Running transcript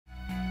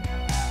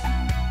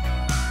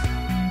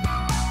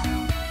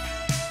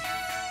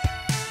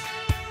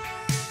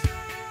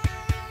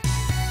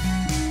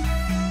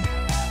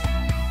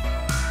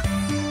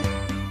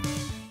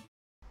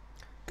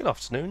Good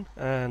afternoon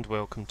and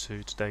welcome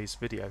to today's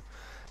video.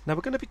 Now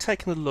we're going to be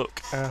taking a look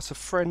at a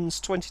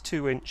friend's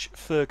 22-inch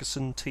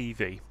Ferguson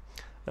TV.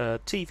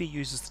 TV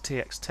uses the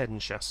TX10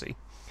 chassis.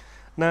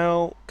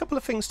 Now, a couple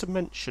of things to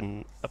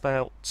mention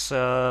about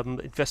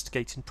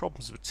investigating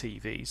problems with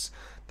TVs.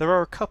 There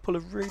are a couple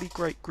of really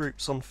great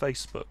groups on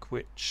Facebook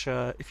which,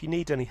 if you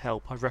need any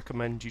help, I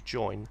recommend you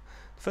join.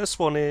 The first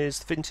one is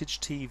the Vintage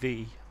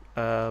TV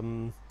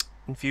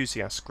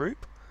Enthusiast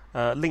group.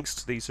 Links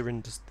to these are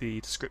in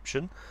the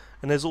description.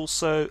 And there's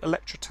also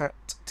Electrotat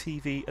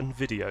TV and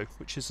Video,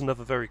 which is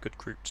another very good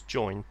group to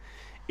join.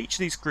 Each of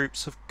these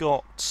groups have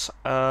got,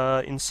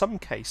 in some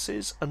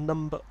cases, a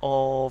number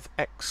of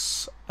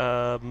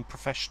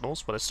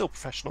ex-professionals. Well, they're still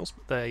professionals,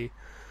 but they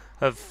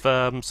have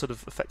sort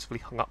of effectively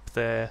hung up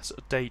their sort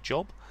of day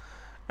job.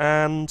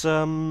 And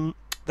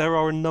there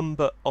are a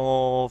number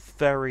of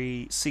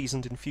very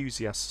seasoned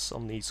enthusiasts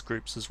on these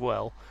groups as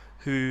well,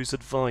 whose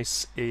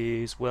advice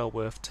is well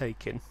worth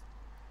taking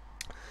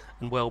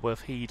and well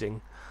worth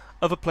heeding.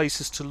 Other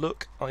places to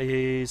look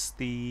is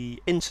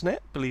the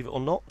internet, believe it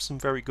or not, some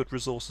very good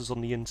resources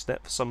on the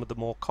internet for some of the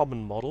more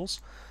common models,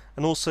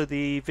 and also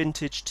the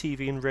Vintage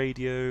TV and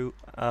Radio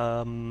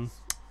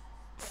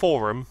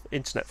forum,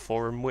 internet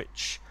forum,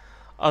 which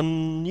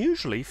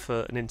unusually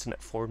for an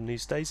internet forum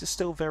these days is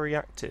still very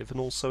active, and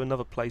also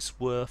another place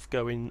worth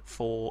going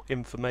for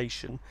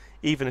information,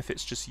 even if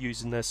it's just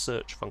using their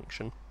search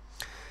function.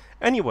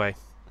 Anyway,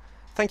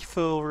 thank you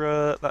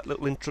for that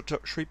little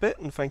introductory bit,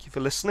 and thank you for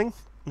listening.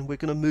 And we're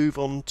going to move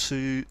on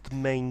to the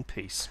main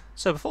piece.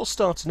 So before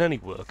starting any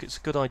work, it's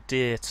a good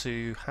idea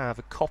to have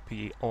a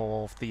copy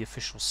of the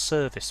official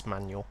service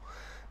manual.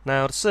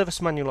 Now, the service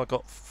manual I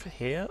got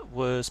here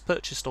was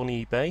purchased on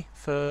eBay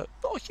for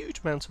not a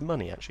huge amount of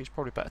money, actually. It's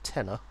probably about a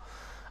tenner.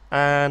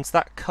 And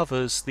that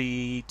covers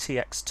the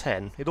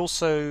TX10. It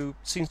also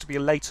seems to be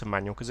a later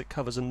manual because it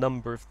covers a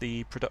number of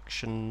the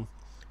production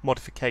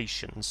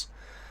modifications.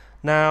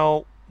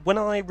 Now, when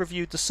I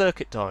reviewed the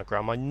circuit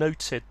diagram, I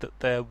noted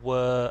that there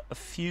were a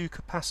few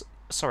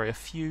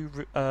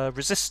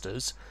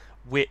resistors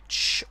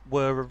which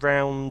were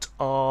around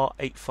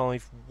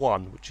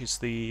R851, which is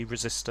the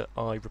resistor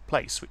I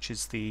replaced, which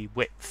is the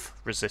width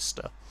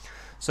resistor.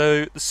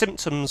 So the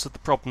symptoms of the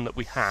problem that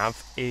we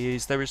have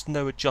is there is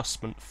no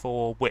adjustment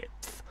for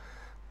width,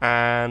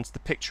 and the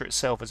picture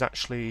itself is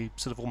actually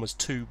sort of almost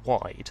too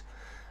wide.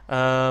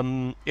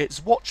 It's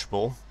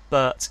watchable,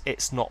 but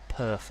it's not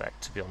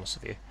perfect, to be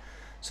honest with you.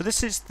 So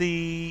this is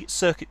the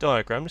circuit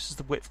diagram. This is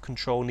the width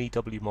control and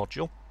EW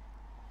module,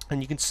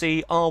 and you can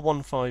see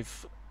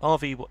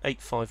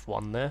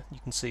RV851 there. You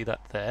can see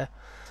that there.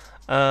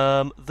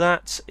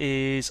 That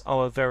is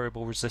our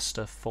variable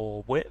resistor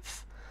for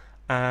width,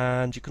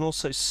 and you can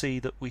also see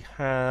that we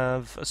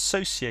have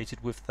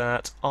associated with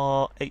that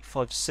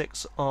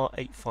R856,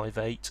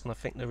 R858, and I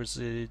think there is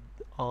a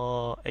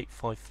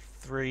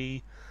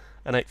R853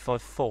 and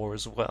 854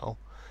 as well.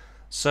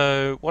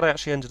 So what I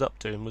actually ended up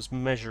doing was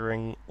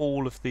measuring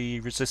all of the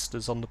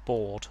resistors on the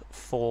board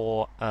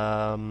for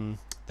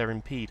their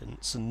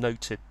impedance, and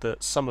noted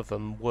that some of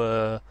them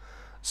were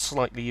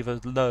slightly either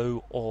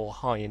low or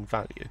high in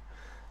value.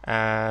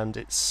 And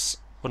it's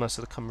when I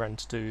sort of come around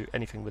to do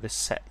anything with this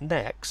set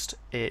next,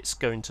 it's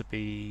going to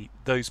be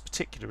those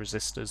particular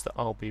resistors that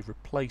I'll be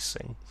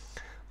replacing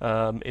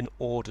in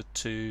order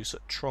to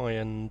sort of try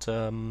and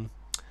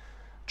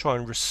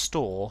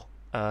restore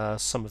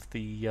some of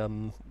the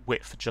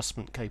width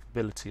adjustment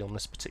capability on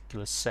this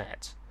particular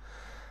set.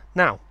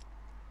 Now,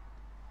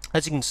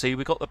 as you can see,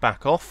 we got the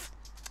back off,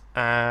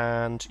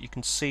 and you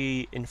can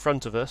see in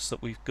front of us that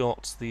we've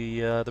got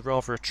the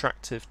rather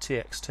attractive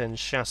TX10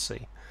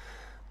 chassis.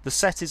 The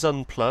set is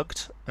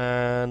unplugged,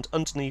 and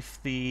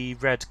underneath the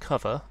red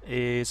cover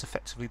is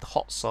effectively the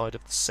hot side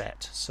of the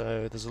set.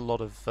 So there's a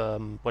lot of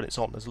when it's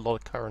on, there's a lot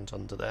of current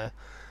under there,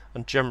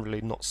 and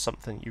generally not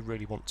something you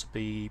really want to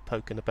be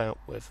poking about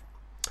with.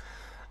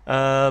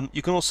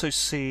 You can also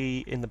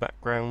see in the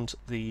background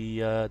the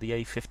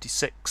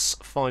A56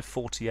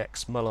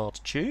 540X Mullard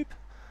tube.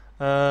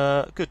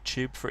 Good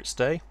tube for its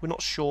day. We're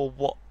not sure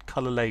what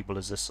colour label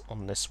is this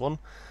on this one.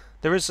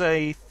 There is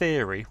a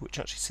theory which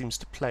actually seems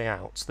to play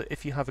out that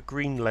if you have a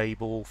green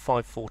label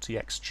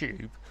 540X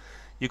tube,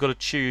 you've got a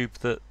tube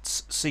that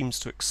seems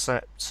to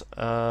accept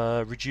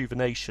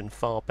rejuvenation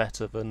far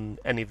better than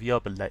any of the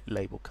other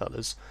label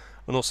colours,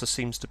 and also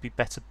seems to be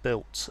better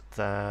built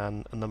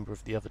than a number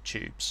of the other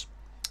tubes.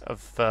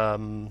 Of a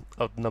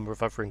number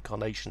of other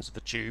incarnations of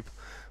the tube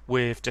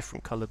with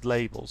different coloured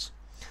labels.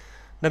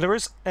 Now there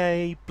is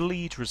a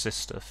bleed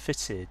resistor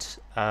fitted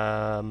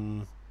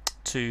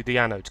to the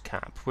anode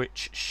cap,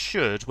 which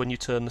should, when you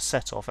turn the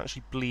set off,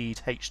 actually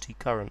bleed HT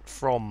current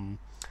from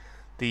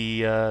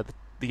the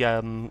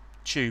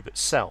tube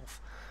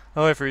itself.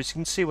 However, as you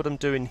can see, what I'm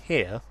doing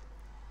here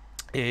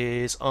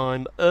is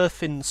I'm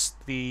earthing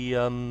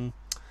the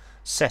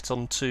set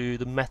onto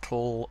the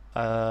metal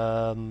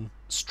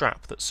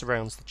strap that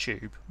surrounds the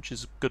tube, which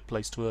is a good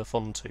place to earth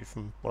onto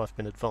from what I've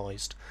been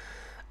advised,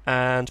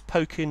 and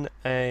poking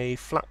a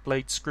flat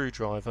blade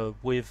screwdriver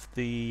with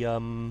the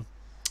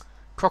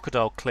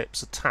crocodile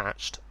clips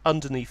attached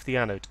underneath the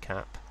anode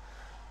cap,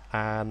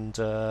 and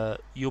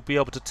you'll be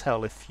able to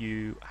tell if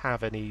you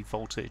have any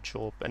voltage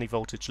or any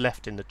voltage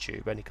left in the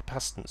tube, any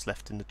capacitance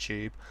left in the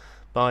tube,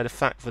 by the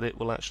fact that it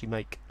will actually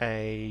make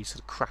a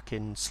sort of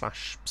cracking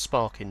slash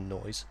sparking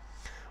noise.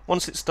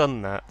 Once it's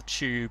done that, the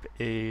tube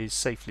is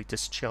safely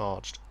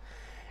discharged.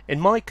 In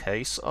my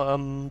case,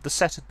 the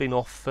set had been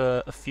off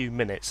for a few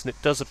minutes, and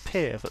it does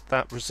appear that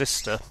that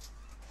resistor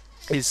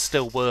is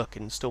still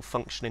working, still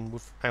functioning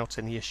without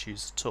any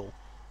issues at all.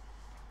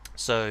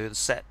 So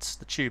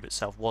the tube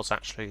itself was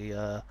actually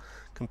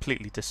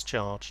completely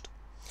discharged.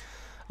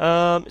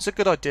 It's a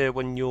good idea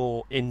when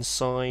you're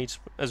inside,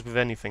 as with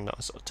anything that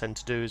I sort of tend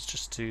to do, is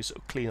just to sort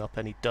of clean up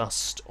any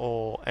dust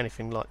or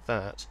anything like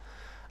that.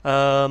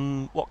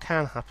 What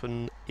can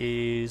happen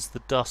is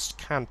the dust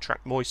can trap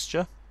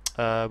moisture,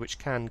 which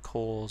can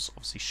cause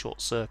obviously short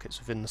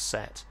circuits within the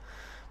set.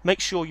 Make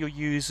sure you're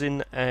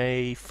using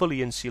a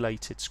fully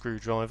insulated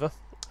screwdriver.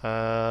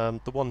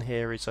 The one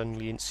here is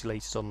only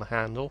insulated on the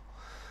handle.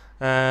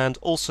 And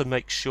also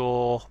make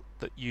sure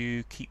that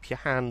you keep your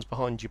hand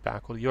behind your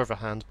back, or your other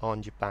hand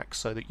behind your back,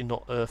 so that you're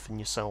not earthing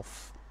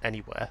yourself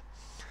anywhere.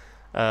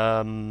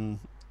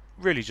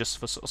 Really just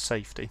for sort of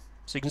safety.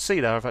 So you can see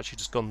there I've actually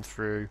just gone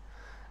through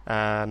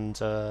and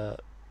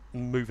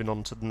moving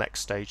on to the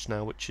next stage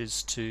now, which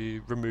is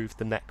to remove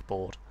the neck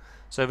board.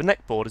 So the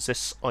neck board is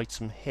this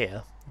item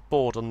here,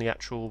 board on the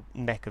actual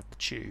neck of the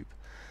tube,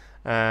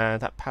 and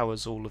that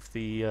powers all of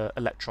the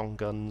electron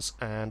guns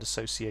and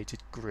associated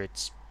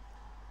grids.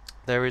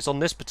 There is on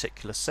this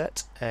particular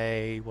set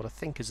what I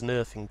think is an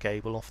earthing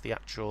cable off the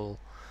actual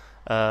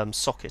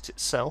socket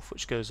itself,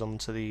 which goes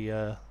onto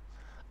the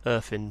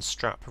earthing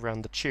strap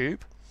around the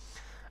tube,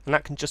 and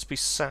that can just be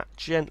sat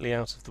gently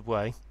out of the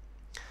way.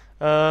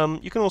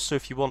 You can also,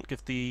 if you want,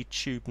 give the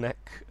tube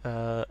neck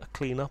a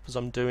clean up, as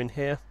I'm doing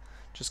here.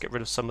 Just get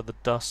rid of some of the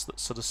dust that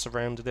sort of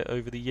surrounded it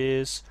over the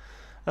years.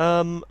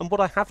 And what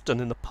I have done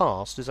in the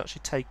past is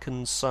actually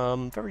taken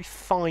some very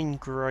fine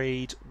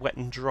grade wet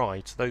and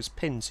dry to those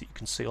pins that you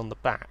can see on the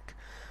back.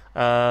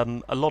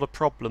 A lot of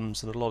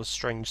problems and a lot of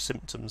strange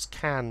symptoms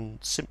can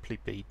simply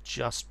be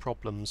just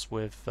problems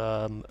with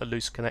a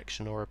loose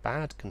connection or a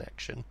bad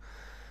connection,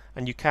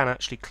 and you can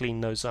actually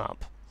clean those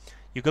up.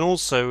 You can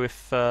also,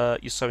 if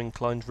you're so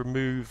inclined,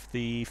 remove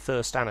the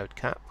first anode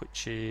cap,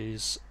 which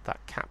is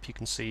that cap you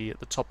can see at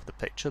the top of the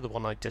picture, the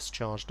one I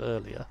discharged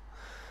earlier.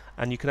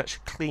 And you can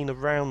actually clean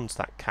around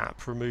that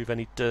cap, remove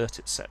any dirt,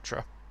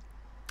 etc.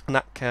 And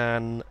that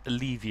can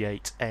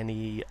alleviate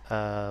any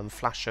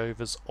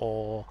flashovers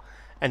or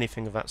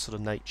anything of that sort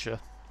of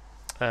nature,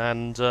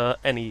 and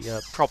any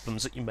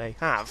problems that you may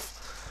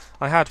have.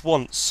 I had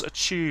once a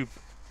tube,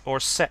 or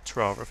a set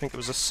rather, I think it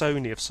was a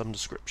Sony of some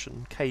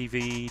description,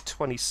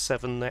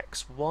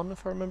 KV27X1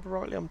 if I remember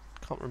rightly, I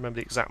can't remember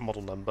the exact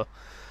model number.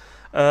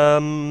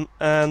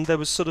 And there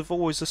was sort of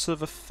always a sort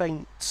of a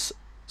faint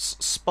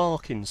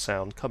sparking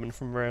sound coming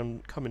from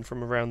around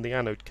the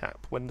anode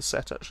cap when the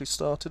set actually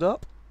started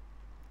up.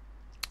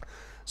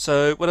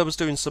 So when I was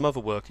doing some other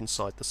work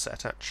inside the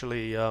set,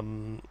 actually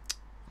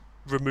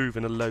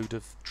removing a load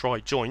of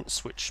dry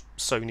joints, which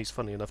Sony's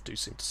funny enough do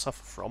seem to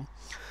suffer from,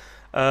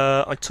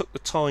 I took the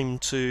time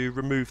to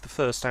remove the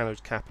first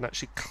anode cap and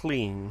actually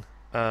clean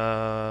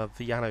the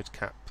anode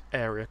cap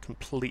area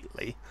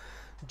completely,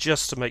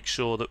 just to make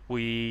sure that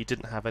we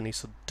didn't have any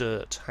sort of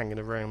dirt hanging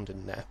around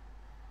in there.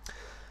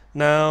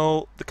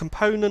 Now, the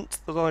component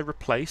that I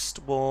replaced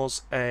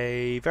was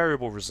a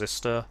variable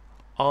resistor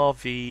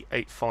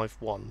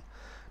RV851.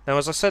 Now,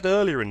 as I said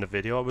earlier in the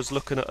video, I was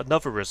looking at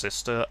another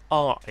resistor,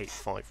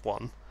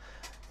 R851.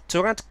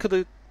 To add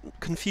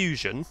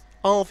confusion,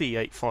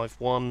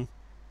 RV851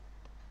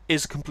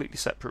 is a completely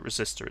separate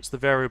resistor. It's the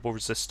variable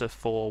resistor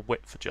for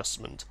width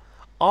adjustment.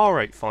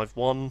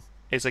 R851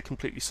 is a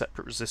completely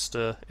separate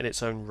resistor in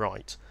its own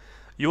right.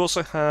 You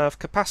also have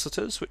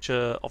capacitors, which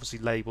are obviously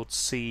labelled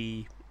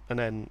C and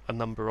then a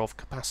number of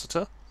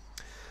capacitor.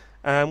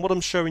 And what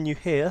I'm showing you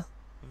here,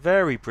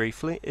 very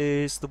briefly,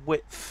 is the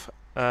width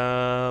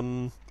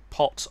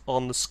pot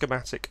on the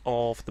schematic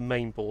of the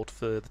main board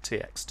for the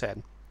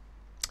TX10.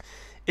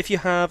 If you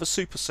have a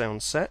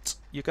supersound set,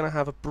 you're going to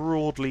have a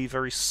broadly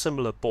very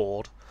similar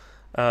board.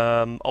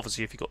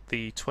 Obviously, if you've got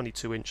the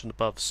 22-inch and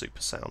above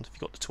supersound, if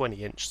you've got the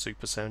 20-inch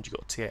supersound, you've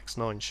got a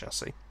TX9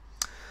 chassis.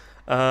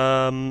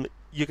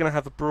 You're going to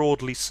have a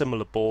broadly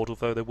similar board,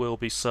 although there will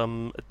be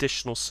some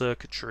additional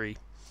circuitry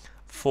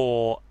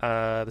for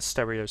the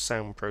stereo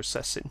sound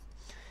processing.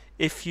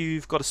 If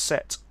you've got a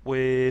set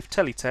with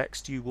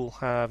teletext, you will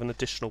have an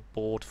additional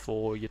board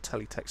for your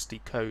teletext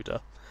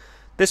decoder.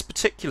 This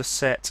particular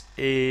set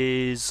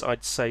is,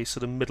 I'd say,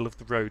 sort of middle of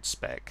the road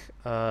spec.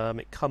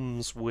 It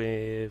comes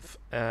with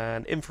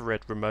an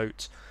infrared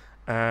remote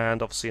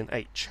and obviously an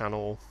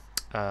 8-channel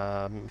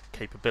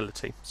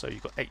capability. So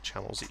you've got 8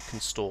 channels that you can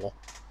store.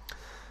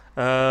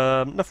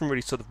 Nothing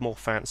really sort of more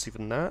fancy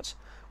than that.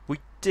 We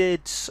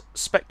did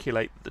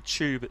speculate that the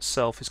tube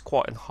itself is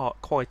quite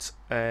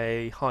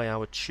a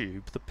high-hour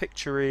tube. The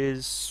picture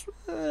is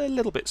a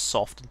little bit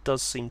soft and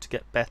does seem to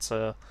get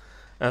better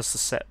as the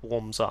set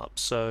warms up,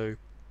 so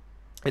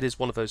it is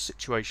one of those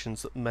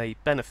situations that may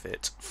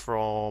benefit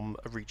from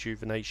a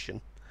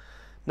rejuvenation.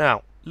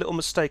 Now, little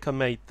mistake I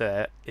made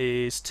there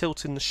is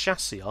tilting the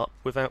chassis up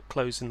without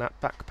closing that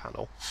back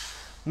panel.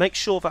 Make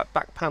sure that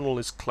back panel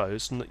is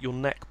closed and that your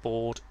neck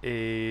board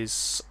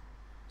is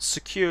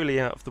securely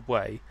out of the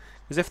way,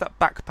 because if that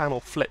back panel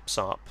flips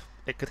up,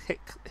 it could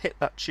hit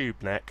that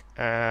tube neck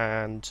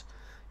and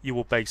you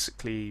will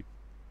basically,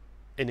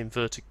 in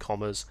inverted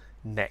commas,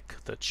 neck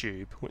the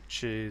tube,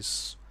 which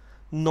is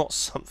not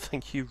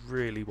something you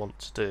really want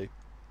to do.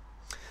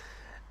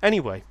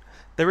 Anyway,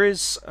 there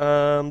is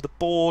the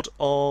board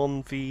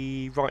on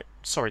the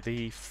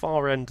the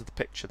far end of the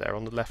picture there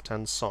on the left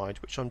hand side,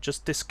 which I'm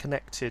just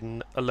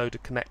disconnecting a load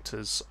of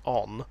connectors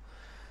on,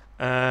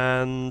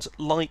 and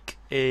like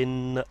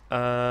in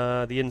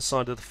the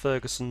inside of the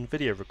Ferguson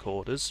video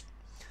recorders,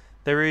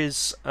 there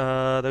is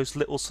those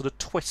little sort of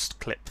twist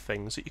clip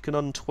things that you can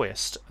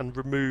untwist and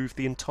remove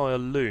the entire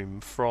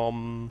loom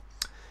from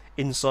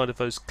inside of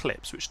those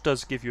clips, which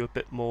does give you a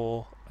bit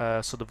more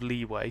sort of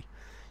leeway.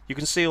 You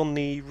can see on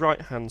the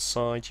right hand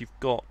side you've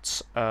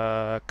got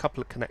a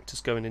couple of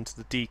connectors going into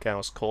the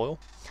degauss coil,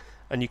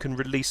 and you can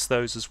release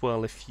those as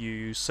well if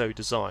you so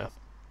desire,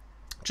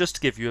 just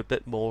to give you a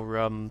bit more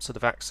sort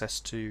of access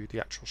to the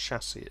actual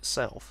chassis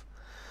itself.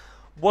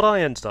 What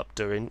I ended up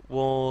doing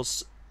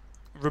was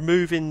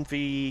removing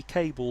the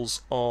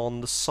cables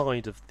on the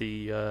side of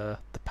the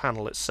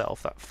panel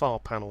itself, that far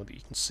panel that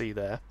you can see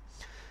there,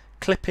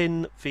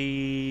 clipping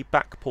the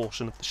back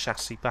portion of the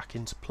chassis back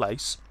into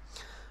place,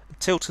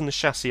 tilting the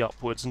chassis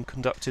upwards and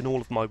conducting all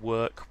of my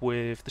work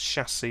with the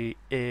chassis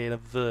in a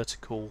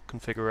vertical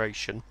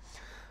configuration.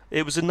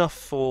 It was enough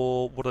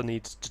for what I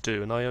needed to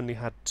do, and I only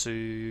had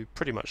to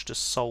pretty much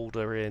just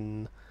solder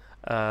in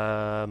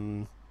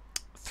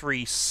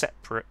 3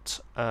 separate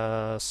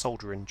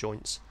soldering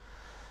joints.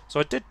 So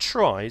I did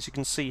try, as you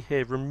can see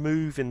here,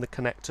 removing the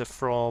connector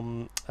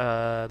from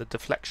the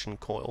deflection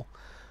coil,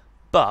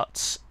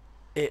 but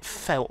it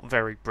felt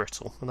very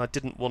brittle, and I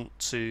didn't want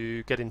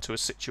to get into a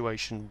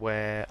situation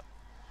where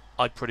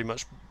I pretty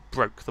much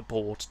broke the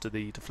board to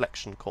the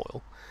deflection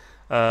coil.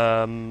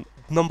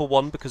 Number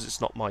one, because it's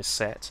not my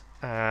set,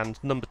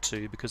 and number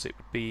two, because it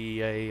would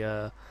be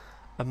a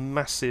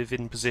massive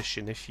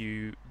imposition if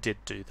you did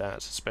do that,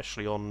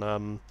 especially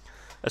on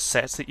a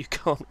set that you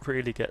can't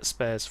really get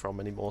spares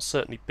from anymore,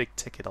 certainly big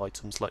ticket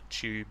items like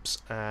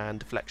tubes and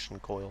deflection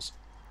coils.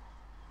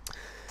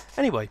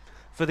 Anyway,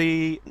 for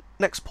the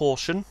next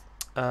portion,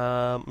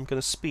 I'm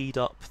going to speed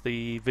up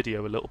the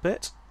video a little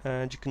bit,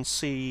 and you can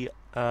see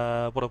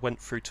what I went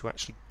through to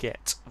actually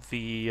get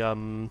the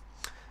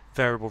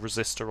variable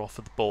resistor off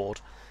of the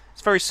board.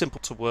 It's very simple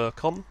to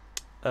work on.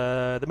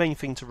 The main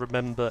thing to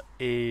remember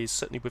is,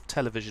 certainly with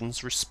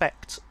televisions,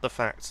 respect the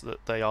fact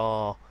that they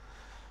are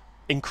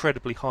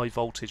incredibly high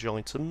voltage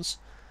items.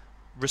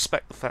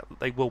 Respect the fact that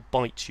they will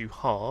bite you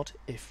hard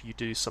if you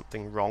do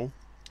something wrong.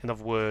 In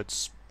other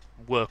words,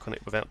 work on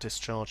it without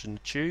discharging the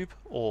tube,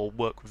 or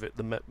work with it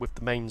with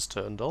the mains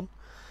turned on.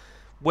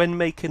 When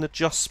making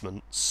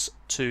adjustments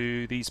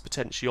to these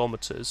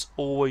potentiometers,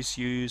 always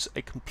use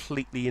a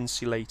completely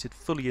insulated,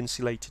 fully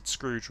insulated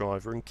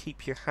screwdriver, and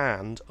keep your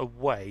hand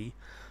away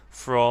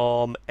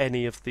from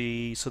any of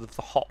the sort of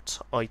the hot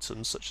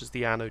items, such as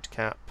the anode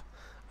cap,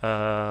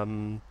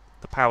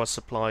 the power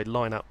supply,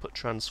 line output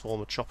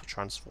transformer, chopper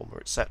transformer,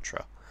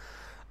 etc.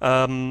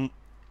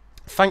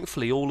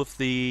 Thankfully, all of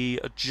the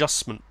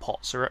adjustment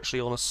pots are actually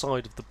on a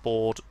side of the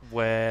board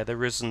where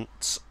there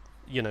isn't,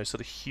 you know, sort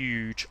of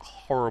huge,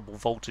 horrible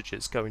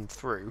voltages going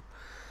through,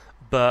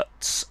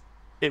 but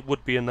it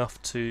would be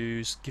enough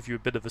to give you a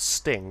bit of a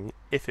sting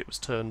if it was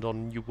turned on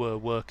and you were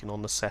working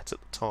on the set at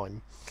the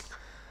time.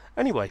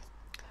 Anyway,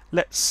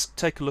 let's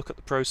take a look at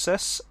the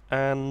process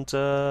and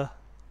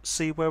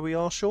see where we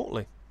are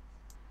shortly.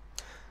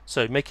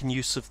 So, making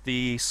use of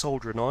the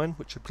soldering iron,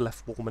 which I've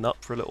left warming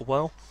up for a little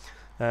while,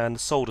 and the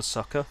solder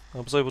sucker, I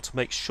was able to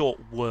make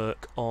short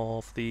work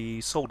of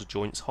the solder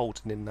joints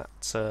holding in that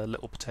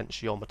little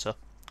potentiometer,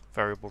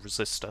 variable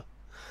resistor.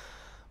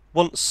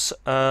 Once,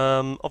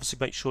 obviously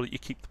make sure that you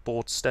keep the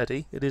board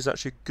steady. It is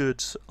actually a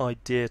good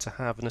idea to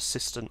have an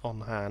assistant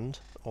on hand,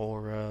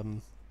 or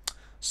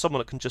someone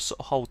that can just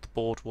sort of hold the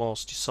board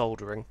whilst you're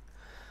soldering.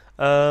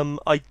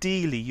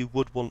 Ideally, you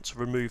would want to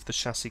remove the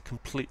chassis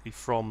completely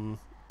from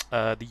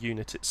the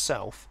unit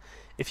itself.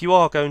 If you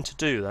are going to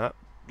do that,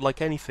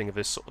 like anything of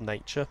this sort of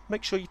nature,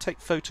 make sure you take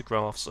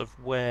photographs of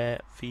where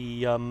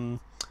the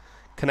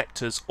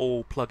connectors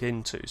all plug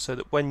into, so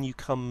that when you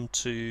come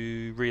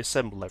to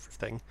reassemble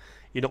everything,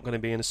 you're not going to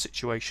be in a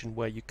situation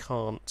where you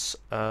can't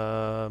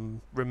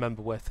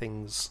remember where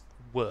things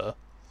were.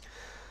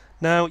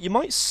 Now, you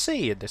might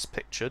see in this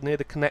picture, near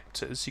the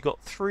connectors, you've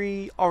got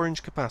 3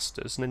 orange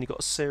capacitors, and then you've got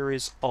a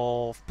series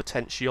of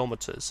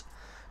potentiometers.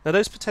 Now,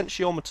 those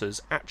potentiometers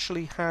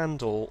actually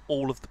handle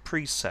all of the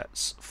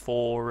presets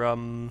for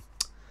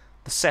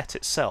the set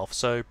itself,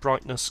 so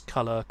brightness,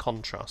 colour,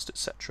 contrast,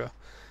 etc.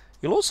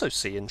 You'll also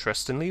see,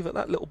 interestingly, that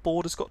that little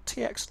board has got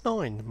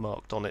TX9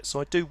 marked on it,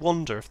 so I do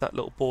wonder if that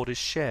little board is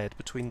shared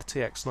between the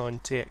TX9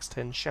 and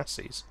TX10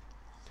 chassis.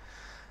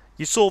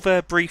 You saw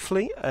there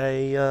briefly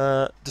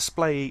a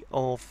display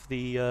of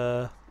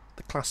the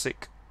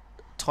classic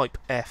Type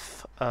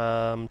F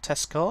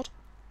test card,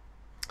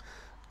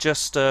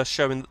 just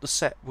showing that the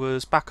set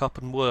was back up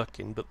and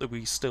working, but that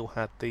we still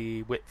had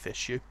the width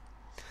issue.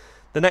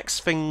 The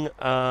next thing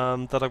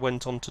that I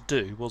went on to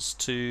do was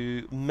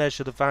to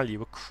measure the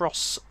value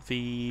across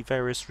the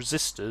various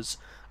resistors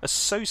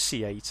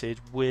associated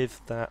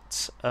with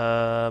that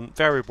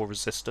variable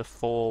resistor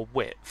for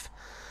width.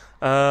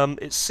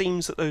 It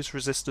seems that those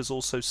resistors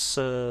also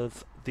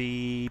serve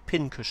the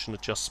pin cushion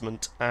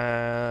adjustment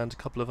and a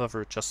couple of other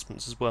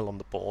adjustments as well on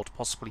the board,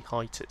 possibly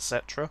height,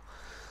 etc.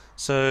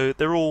 So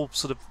they're all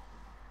sort of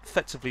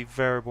effectively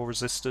variable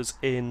resistors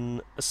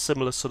in a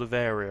similar sort of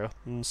area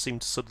and seem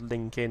to sort of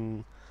link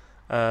in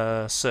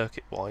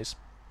circuit-wise.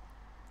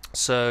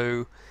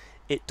 So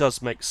it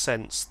does make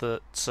sense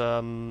that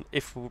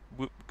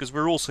because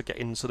we're also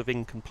getting sort of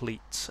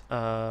incomplete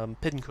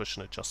pin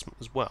cushion adjustment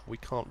as well, we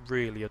can't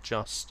really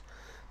adjust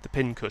the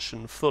pin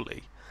cushion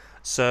fully.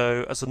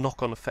 So as a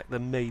knock-on effect, there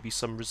may be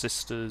some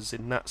resistors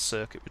in that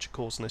circuit which are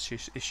causing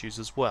issues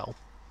as well.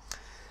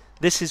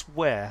 This is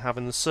where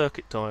having the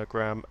circuit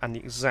diagram and the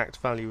exact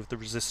value of the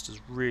resistors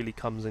really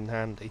comes in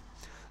handy.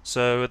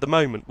 So at the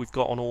moment we've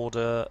got on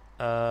order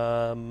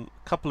a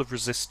couple of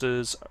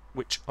resistors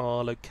which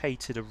are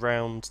located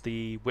around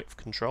the width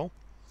control,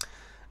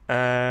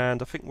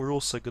 and I think we're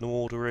also going to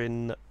order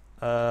in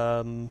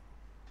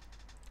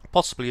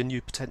possibly a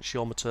new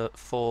potentiometer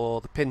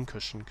for the pin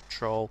cushion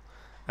control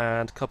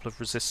and a couple of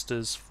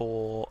resistors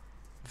for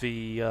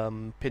the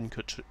pin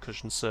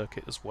cushion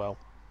circuit as well.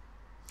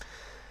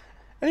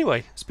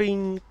 Anyway, it's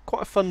been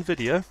quite a fun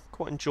video,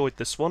 quite enjoyed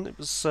this one. It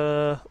was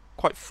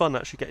quite fun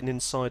actually getting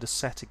inside a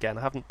set again.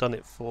 I haven't done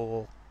it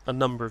for a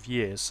number of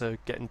years, so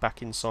getting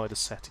back inside a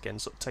set again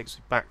sort of takes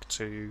me back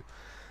to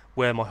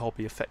where my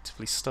hobby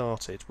effectively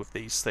started with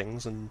these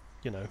things, and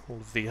you know, all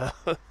of the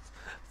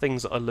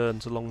things that I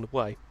learned along the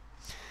way.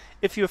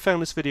 If you have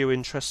found this video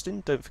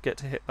interesting, don't forget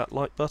to hit that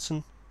like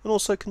button and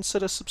also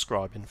consider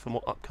subscribing for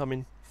more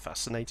upcoming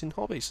fascinating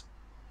hobbies.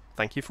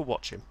 Thank you for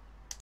watching.